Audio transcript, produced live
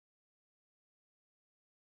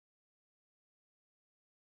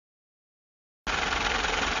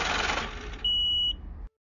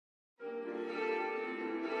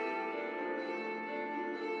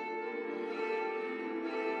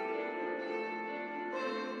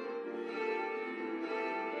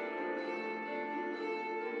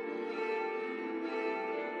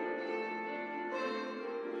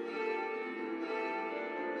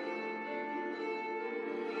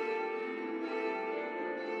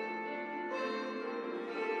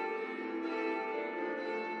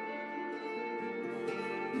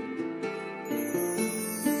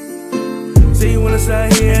Say you wanna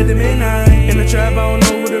slide here at the midnight. In the trap, I don't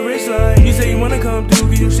know what the wrist like. You say you wanna come through,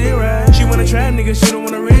 cause you shit right. She wanna trap nigga, she don't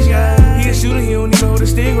want a rich guy. He a shooter, he don't even hold a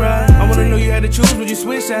stick right. I wanna know you had to choose, would you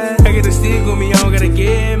switch sides? I get a stick on me, I don't gotta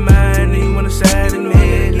get mine. Then you wanna side at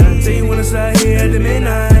midnight. Say you wanna slide here at the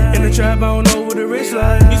midnight. In the trap, I don't know what the wrist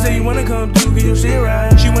like. You say you wanna come through, cause you shit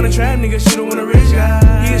right. She wanna trap nigga, she don't want a rich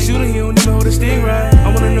guy. He a shooter, he don't even hold a stick right.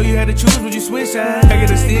 I wanna know you had to choose, would you switch sides? I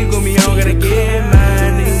get a stick on me, I don't gotta get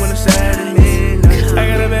mine. Then you wanna side at midnight. I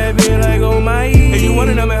got a bad bitch like oh my. If you want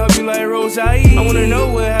it, I'ma help you like Rosalie. I wanna know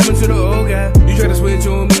what happened to the old guy. You try to switch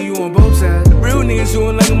on me, you on both sides. Real niggas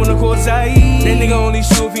shooting like I'm on the court side. That nigga only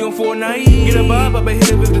shoot if he on Fortnite. Get a bob up and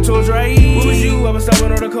hit it with the toes right. What was you? I was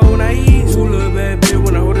stopping all the cold nights. Ooh, little bad bitch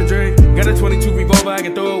when I hold a Dre. Got a 22 revolver I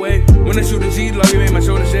can throw away. When I shoot a G, log it made my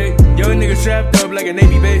shoulder shake. Young nigga strapped up like a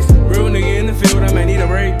Navy base. Real nigga in the field, I might need a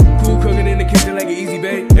break. Cool cooking in the kitchen like an easy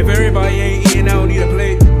bake. If everybody ain't eating, I don't need a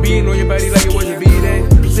plate. Being on your body like it was your B-Day.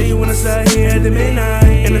 Say you wanna slide here at the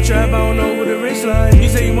midnight. In the trap, I don't know what the wrist like. You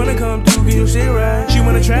say you wanna come through, cause you shit right. She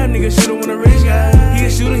wanna trap nigga, she don't want a rich guy. He a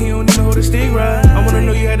shooter, he don't even hold a stick right. I wanna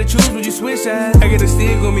know you had to choose, would you switch sides? I get a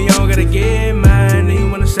stick on me, I don't gotta get mine. Then you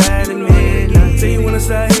wanna side at midnight. Say you wanna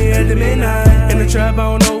slide here at the midnight. In the trap,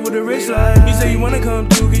 I don't know what the wrist like. You say you wanna come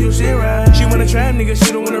through, cause you shit right. She wanna trap nigga, she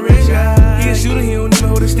don't want a rich guy. He a shooter, he don't even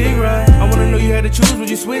hold a stick right. I wanna know you had to choose, would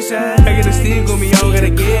you switch sides? I get a stick on me, I don't gotta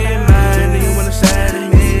get mine. Then you wanna side